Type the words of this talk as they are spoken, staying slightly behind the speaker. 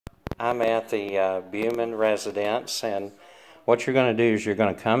I'm at the Bumann residence, and what you're going to do is you're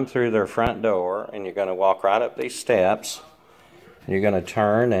going to come through their front door, and you're going to walk right up these steps. And you're going to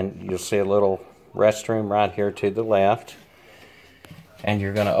turn, and you'll see a little restroom right here to the left. And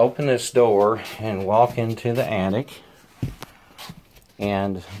you're going to open this door and walk into the attic.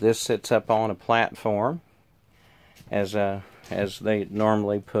 And this sits up on a platform, as they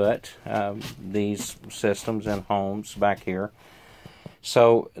normally put these systems in homes back here.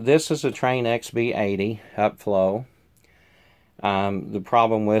 So this is a Train XB80 upflow. The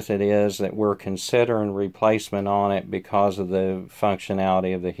problem with it is that we're considering replacement on it because of the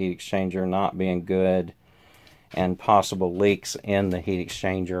functionality of the heat exchanger not being good and possible leaks in the heat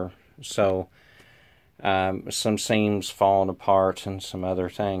exchanger. So some seams falling apart and some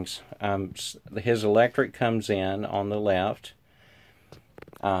other things. His electric comes in on the left.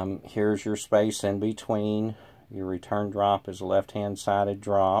 Here's your space in between. Your return drop is a left-hand sided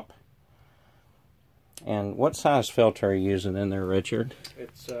drop. And what size filter are you using in there, Richard?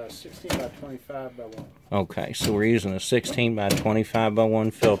 It's 16 by 25 by 1. Okay, so we're using a 16 by 25 by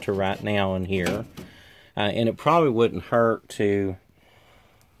 1 filter right now in here. And it probably wouldn't hurt to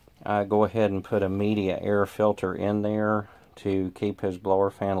go ahead and put a media air filter in there to keep his blower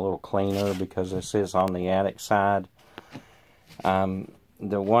fan a little cleaner, because this is on the attic side. The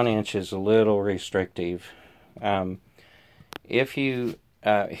 1 inch is a little restrictive. If you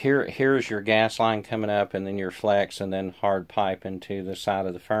here's your gas line coming up, and then your flex, and then hard pipe into the side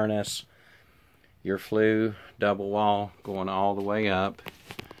of the furnace. Your flue double wall going all the way up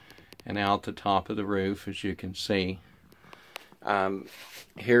and out the top of the roof, as you can see.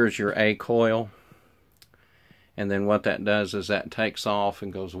 Here's your A coil, and then what that does is that takes off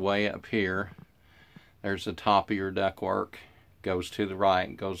and goes way up here. There's the top of your ductwork, goes to the right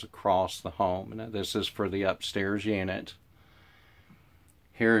and goes across the home. Now this is for the upstairs unit.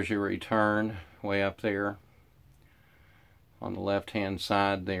 Here's your return way up there on the left hand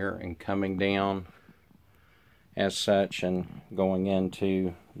side there, and coming down as such and going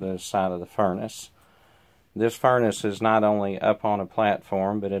into the side of the furnace. This furnace is not only up on a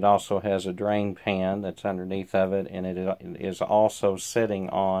platform, but it also has a drain pan that's underneath of it, and it is also sitting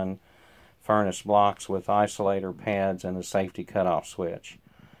on furnace blocks with isolator pads and a safety cutoff switch,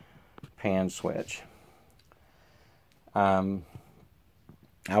 pan switch.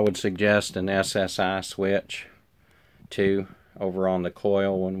 I would suggest an SSI switch too over on the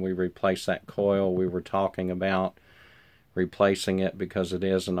coil. When we replace that coil, we were talking about replacing it because it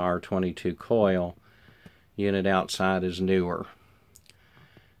is an R22 coil. Unit outside is newer.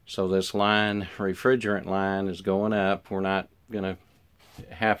 So this line, refrigerant line, is going up. We're not going to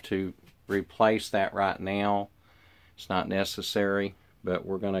have to replace that right now. It's not necessary, but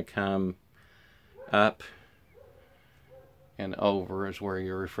we're going to come up and over is where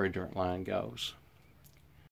your refrigerant line goes.